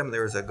could tell them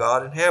there is a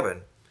God in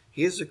heaven.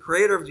 He is the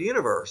creator of the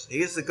universe.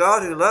 He is the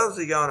God who loves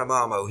the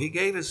Yanomamo. He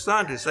gave His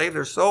Son to save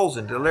their souls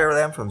and deliver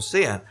them from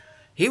sin.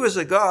 He was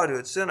the God who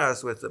had sent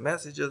us with the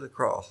message of the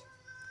cross.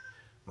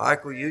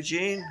 Michael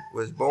Eugene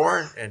was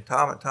born in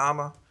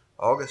Tamatama,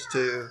 August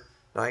 2,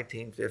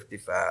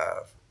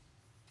 1955.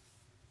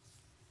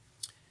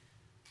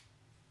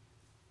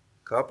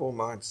 Couple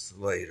months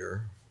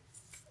later,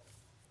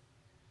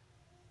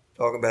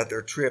 talking about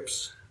their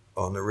trips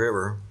on the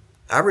river.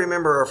 I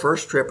remember our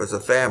first trip as a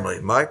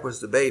family. Mike was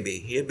the baby.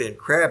 He had been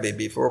crabby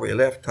before we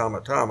left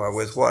Tamatama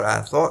with what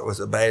I thought was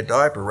a bad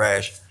diaper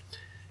rash,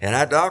 and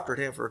I doctored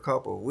him for a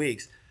couple of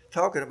weeks.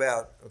 Talking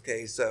about,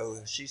 so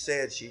she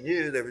said she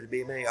knew there would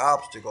be many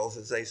obstacles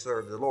as they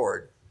served the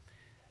Lord.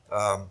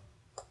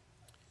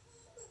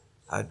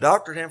 I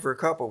doctored him for a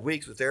couple of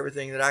weeks with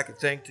everything that I could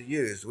think to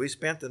use. We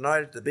spent the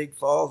night at the big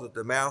falls at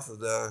the mouth of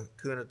the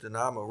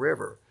Cunatanamo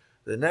River.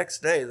 The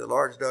next day, the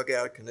large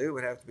dugout canoe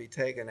would have to be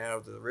taken out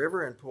of the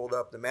river and pulled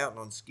up the mountain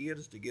on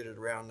skids to get it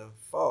around the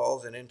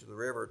falls and into the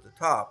river at the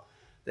top.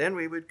 Then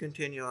we would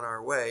continue on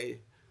our way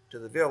to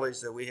the village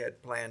that we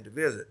had planned to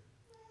visit.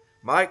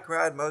 Mike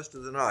cried most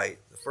of the night.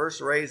 The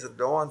first rays of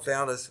dawn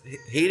found us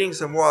heating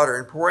some water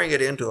and pouring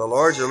it into a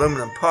large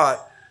aluminum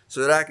pot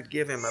so that I could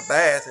give him a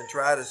bath and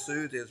try to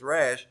soothe his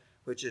rash,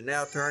 which had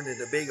now turned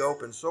into big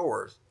open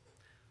sores.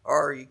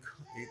 Our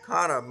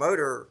Yukana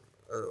motor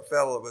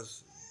fellow that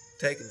was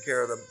taking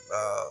care of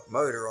the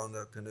motor on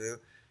the canoe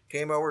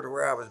came over to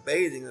where I was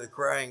bathing the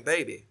crying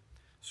baby.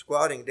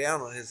 Squatting down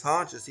on his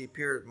haunches, he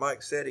peered at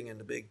Mike sitting in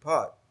the big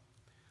pot.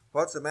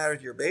 What's the matter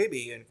with your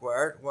baby? He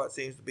inquired. What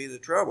seems to be the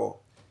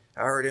trouble?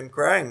 I heard him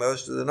crying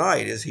most of the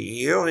night. Is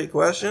he ill? He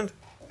questioned.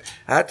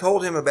 I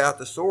told him about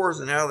the sores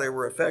and how they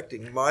were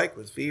affecting Mike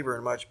with fever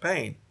and much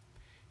pain.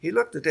 He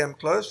looked at them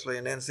closely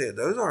and then said,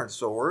 "Those aren't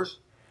sores.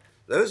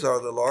 Those are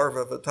the larvae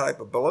of a type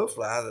of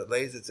blowfly that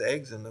lays its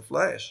eggs in the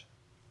flesh."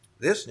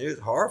 This news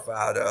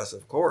horrified us,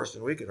 of course,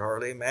 and we could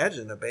hardly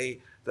imagine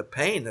the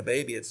pain the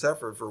baby had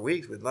suffered for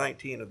weeks with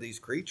 19 of these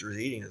creatures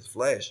eating his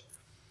flesh.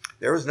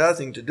 There was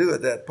nothing to do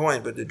at that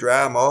point but to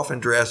dry him off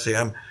and dress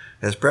him,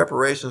 as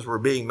preparations were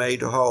being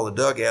made to haul the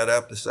dugout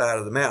up the side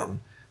of the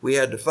mountain. We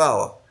had to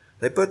follow.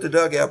 They put the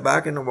dugout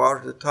back in the water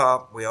at the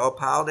top. We all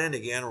piled in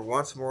again. We're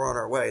once more on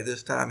our way,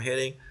 this time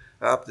heading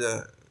up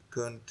the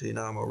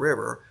Kuntinamo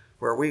River,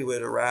 where we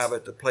would arrive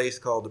at the place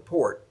called the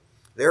port.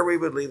 There we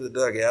would leave the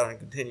dugout and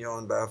continue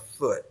on by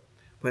foot.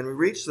 When we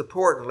reached the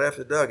port and left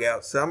the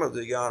dugout, some of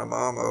the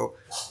Yanomamo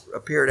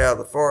appeared out of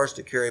the forest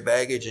to carry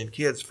baggage and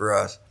kids for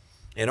us.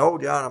 An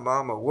old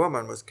Yanomamo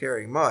woman was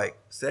carrying Mike.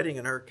 Sitting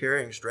in her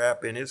carrying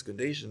strap in his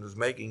condition was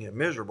making him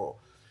miserable.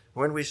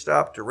 When we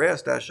stopped to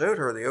rest, I showed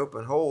her the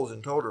open holes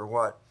and told her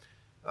what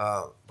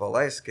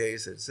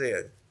Velasquez had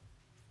said.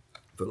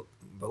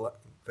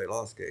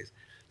 Velasquez.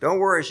 "Don't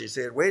worry," she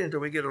said. "Wait until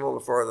we get a little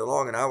farther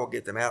along and I will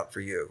get them out for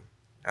you."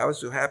 I was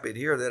so happy to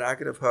hear that I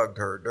could have hugged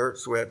her, dirt,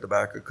 sweat,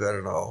 tobacco cut,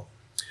 and all.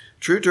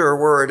 True to her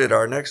word, at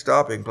our next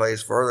stopping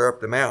place farther up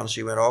the mountain,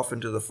 she went off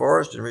into the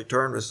forest and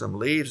returned with some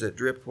leaves that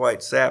dripped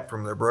white sap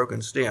from their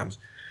broken stems.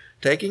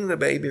 Taking the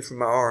baby from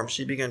my arms,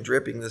 she began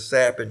dripping the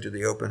sap into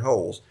the open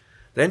holes.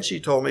 Then she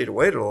told me to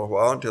wait a little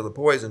while until the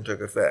poison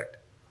took effect.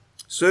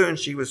 Soon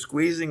she was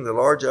squeezing the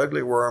large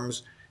ugly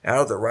worms out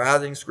of the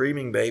writhing,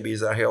 screaming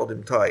babies. I held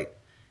him tight.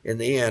 In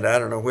the end, I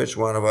don't know which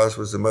one of us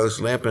was the most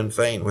limp and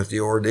faint with the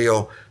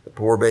ordeal, the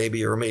poor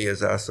baby or me,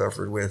 as I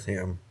suffered with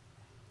him.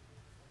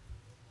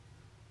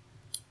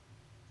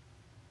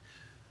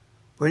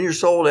 When you're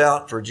sold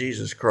out for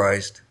Jesus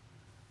Christ,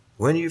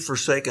 when you've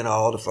forsaken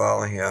all to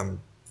follow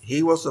him,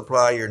 he will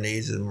supply your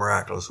needs in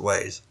miraculous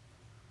ways.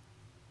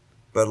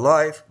 But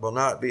life will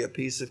not be a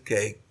piece of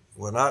cake,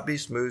 will not be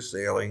smooth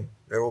sailing.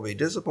 There will be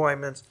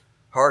disappointments,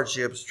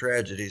 hardships,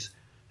 tragedies.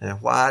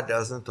 And why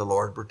doesn't the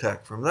Lord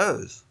protect from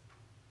those?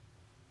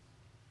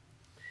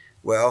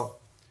 Well,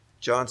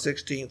 John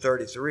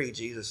 16:33,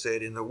 Jesus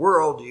said, "In the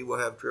world you will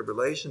have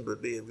tribulation, but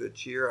be of good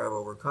cheer. I have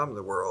overcome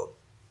the world."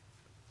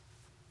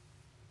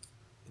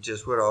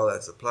 Just what all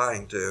that's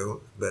applying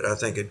to, but I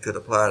think it could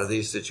apply to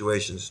these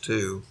situations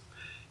too.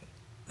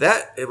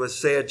 That, it was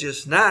said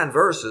just 9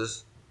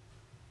 verses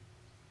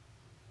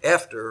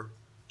after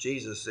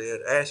Jesus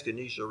said, "Ask and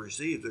ye shall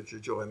receive, that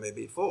your joy may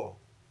be full."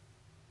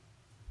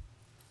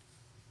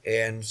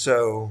 And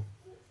so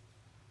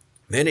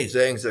many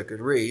things I could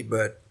read,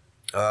 but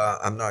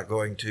I'm not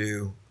going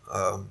to.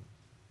 The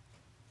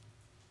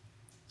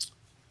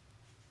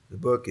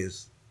book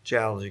is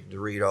challenging to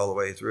read all the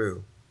way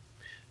through.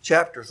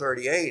 Chapter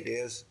 38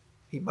 is,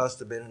 he must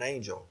have been an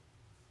angel.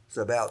 It's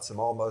about some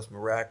almost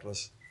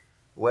miraculous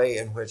way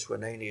in which,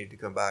 when they needed to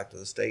come back to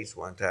the States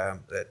one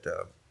time, that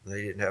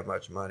they didn't have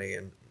much money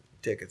and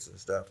tickets and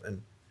stuff,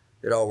 and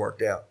it all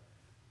worked out.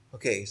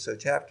 Okay, so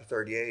chapter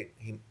 38,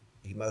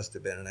 he must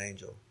have been an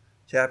angel.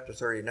 Chapter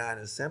 39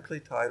 is simply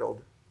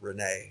titled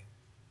Renee.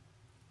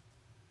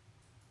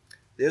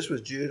 This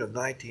was June of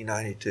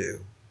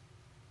 1992.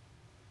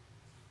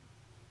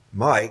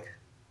 Mike,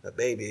 the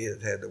baby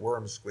that had the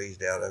worms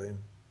squeezed out of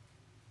him,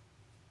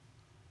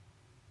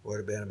 would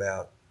have been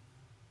about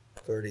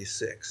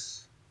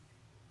 36.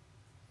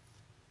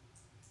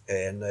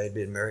 And they'd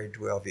been married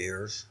 12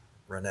 years.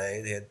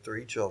 Renee, they had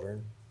 3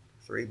 children,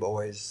 3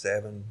 boys,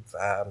 7,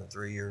 5, and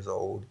 3 years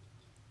old.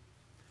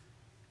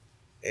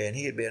 And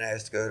he had been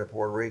asked to go to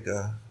Puerto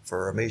Rico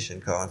for a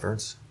mission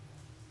conference.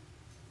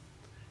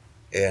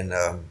 And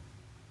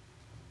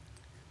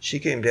she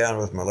came down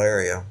with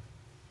malaria.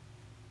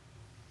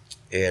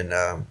 And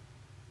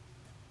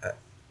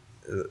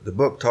the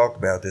book talked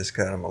about this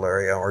kind of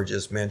malaria, or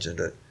just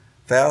mentioned it.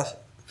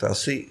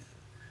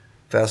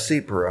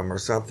 Falciparum or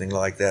something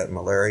like that,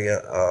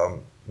 malaria.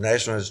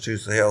 National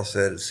Institutes of Health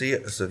said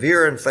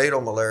severe and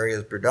fatal malaria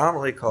is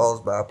predominantly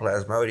caused by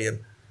Plasmodium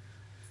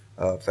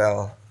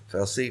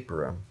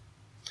falciparum.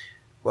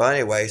 Well,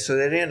 anyway, so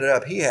it ended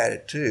up, he had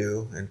it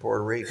too in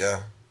Puerto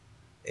Rico,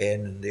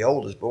 and the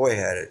oldest boy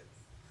had it.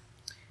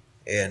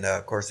 And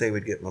of course, they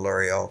would get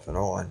malaria off and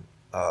on,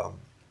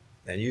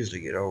 and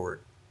usually get over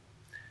it.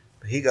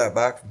 But he got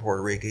back from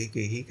Puerto Rico,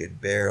 he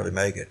could barely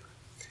make it.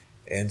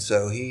 And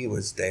so he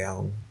was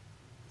down,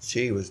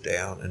 she was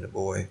down, and the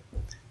boy,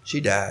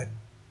 she died.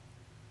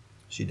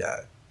 She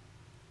died.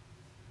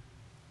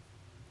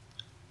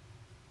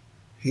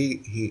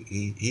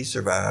 He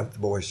survived, the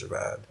boy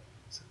survived.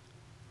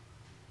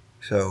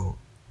 So,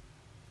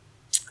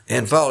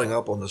 and following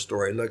up on the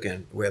story, looking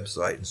at the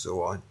website and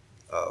so on,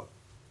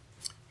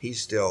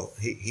 he's still,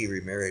 he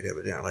remarried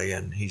evidently,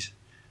 and a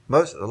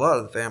lot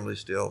of the family's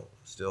still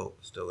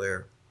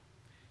there.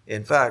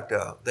 In fact,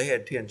 they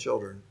had 10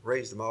 children,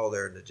 raised them all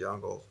there in the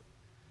jungles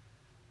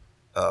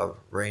of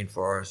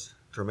rainforest,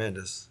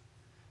 tremendous.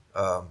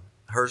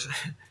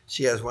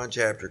 She has one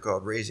chapter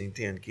called Raising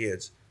 10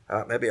 Kids.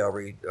 Maybe I'll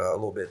read a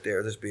little bit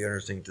there. This will be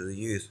interesting to the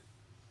youth.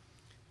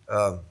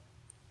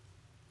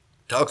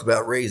 Talks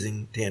about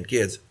raising 10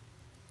 kids.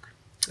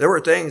 There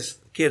were things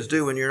kids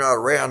do when you're not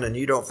around and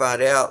you don't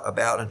find out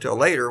about until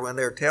later when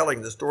they're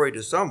telling the story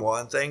to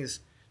someone, things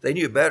they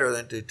knew better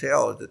than to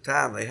tell at the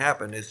time they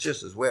happened. It's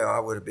just as well I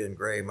would have been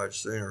gray much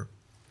sooner.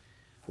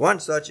 One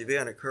such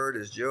event occurred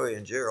as Joey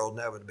and Gerald, and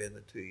that would have been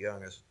the two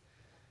youngest.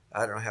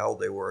 I don't know how old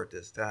they were at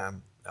this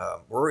time.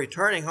 Were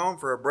returning home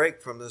for a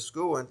break from the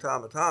school in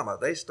Tamatama.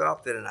 They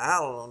stopped at an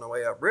island on the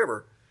way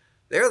upriver.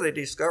 There they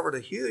discovered a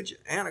huge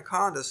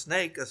anaconda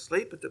snake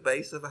asleep at the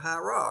base of a high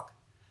rock.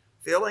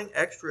 Feeling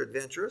extra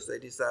adventurous, they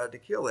decided to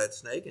kill that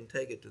snake and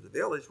take it to the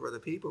village where the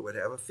people would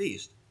have a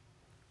feast.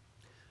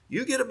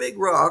 You get a big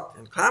rock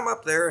and climb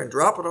up there and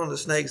drop it on the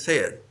snake's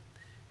head.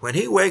 When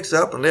he wakes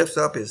up and lifts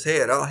up his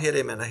head, I'll hit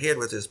him in the head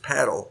with his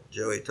paddle,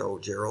 Joey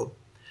told Gerald.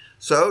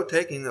 So,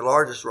 taking the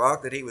largest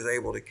rock that he was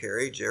able to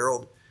carry,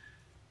 Gerald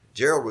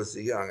was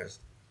the youngest.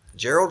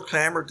 Gerald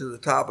clambered to the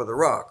top of the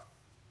rock.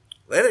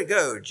 Let it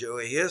go,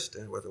 Joey hissed,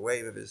 and with a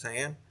wave of his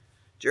hand,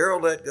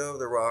 Gerald let go of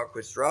the rock,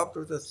 which dropped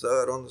with a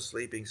thud on the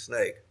sleeping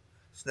snake.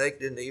 The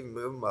snake didn't even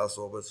move a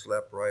muscle, but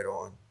slept right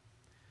on.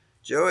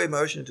 Joey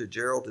motioned to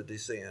Gerald to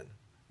descend.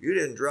 You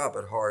didn't drop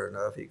it hard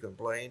enough, he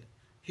complained.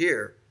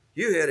 Here,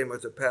 you hit him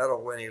with the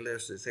paddle when he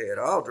lifts his head.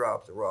 I'll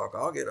drop the rock.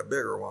 I'll get a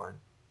bigger one.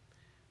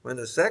 When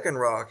the second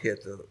rock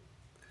hit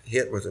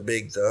with a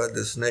big thud,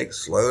 the snake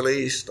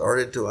slowly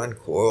started to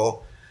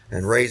uncoil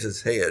and raise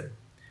its head.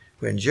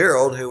 When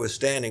Gerald, who was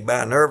standing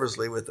by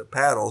nervously with the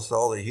paddle,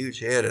 saw the huge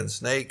head and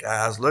snake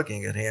eyes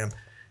looking at him,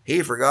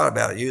 he forgot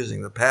about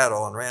using the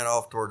paddle and ran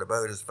off toward the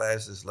boat as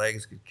fast as his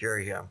legs could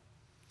carry him.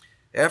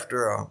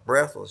 After a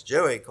breathless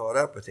Joey caught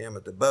up with him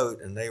at the boat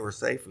and they were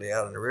safely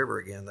out in the river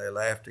again, they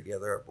laughed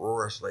together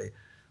uproariously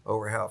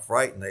over how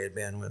frightened they had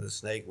been when the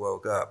snake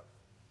woke up.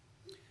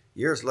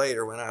 Years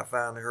later, when I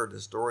finally heard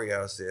the story,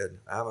 I said,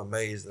 I'm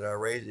amazed that I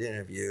raised any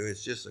of you.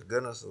 It's just the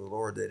goodness of the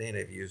Lord that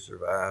any of you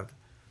survived.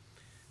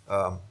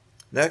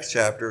 Next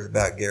chapter is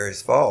about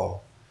Gary's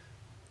fall.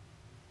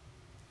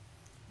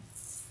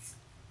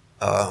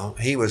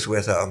 He was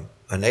with a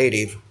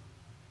native,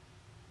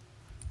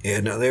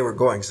 and they were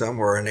going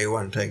somewhere, and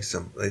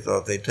they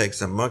thought they'd take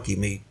some monkey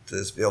meat to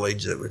this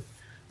village that would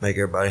make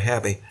everybody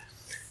happy.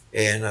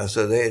 And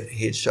so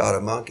he'd shot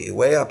a monkey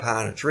way up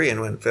high in a tree,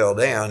 and when it fell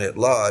down, it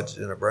lodged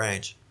in a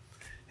branch.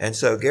 And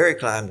so Gary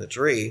climbed the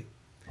tree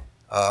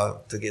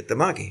to get the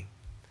monkey.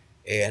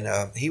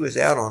 And he was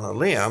out on a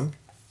limb,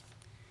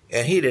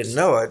 and he didn't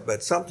know it,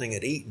 but something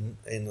had eaten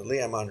in the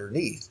limb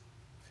underneath.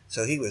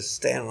 So he was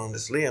standing on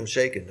this limb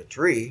shaking the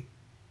tree,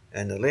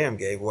 and the limb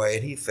gave way,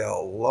 and he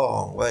fell a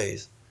long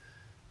ways.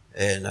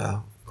 And,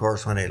 of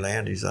course, when he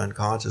landed, he's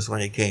unconscious.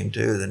 When he came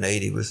to, the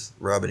native was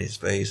rubbing his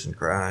face and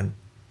crying.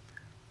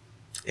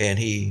 And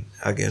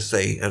I guess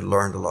they had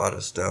learned a lot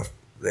of stuff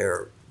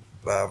there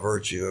by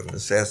virtue of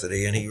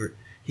necessity. And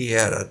he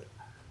had a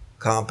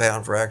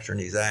compound fracture in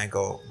his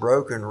ankle,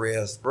 broken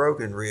wrist,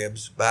 broken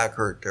ribs, back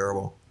hurt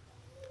terrible.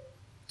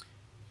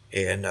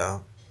 And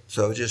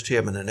so just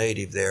him and the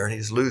native there, and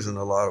he's losing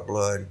a lot of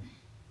blood.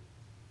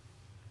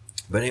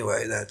 But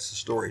anyway, that's the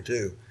story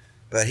too.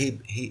 But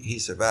he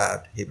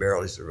survived. He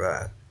barely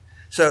survived.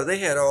 So they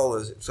had all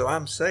those. So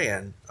I'm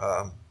saying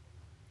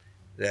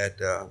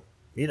that,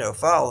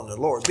 following the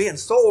Lord, being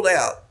sold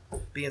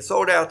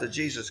out to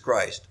Jesus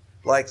Christ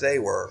like they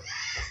were,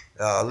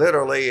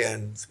 literally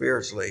and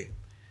spiritually,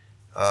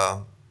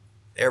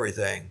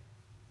 everything.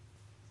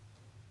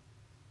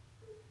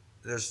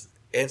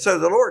 And so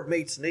the Lord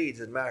meets needs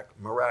in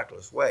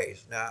miraculous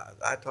ways. Now,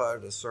 I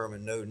titled the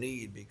sermon No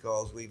Need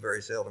because we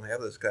very seldom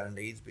have those kind of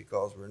needs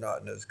because we're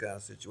not in those kind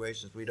of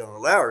situations. We don't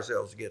allow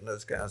ourselves to get in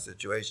those kind of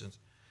situations.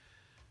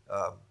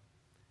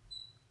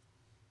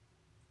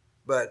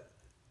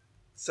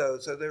 So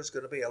there's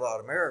going to be a lot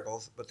of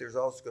miracles, but there's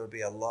also going to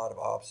be a lot of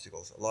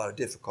obstacles, a lot of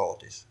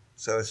difficulties.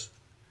 So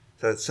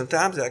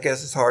sometimes I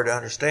guess it's hard to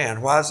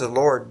understand. Why does the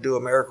Lord do a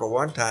miracle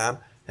one time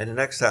and the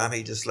next time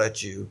he just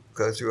lets you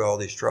go through all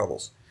these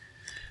troubles?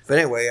 But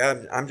anyway,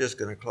 I'm just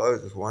going to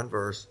close with one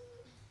verse.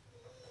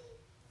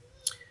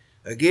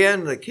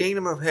 Again, the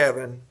kingdom of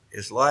heaven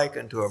is like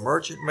unto a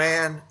merchant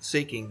man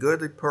seeking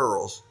goodly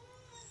pearls,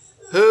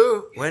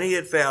 who, when he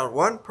had found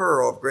one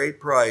pearl of great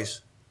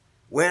price,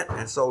 went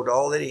and sold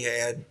all that he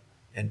had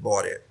and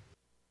bought it.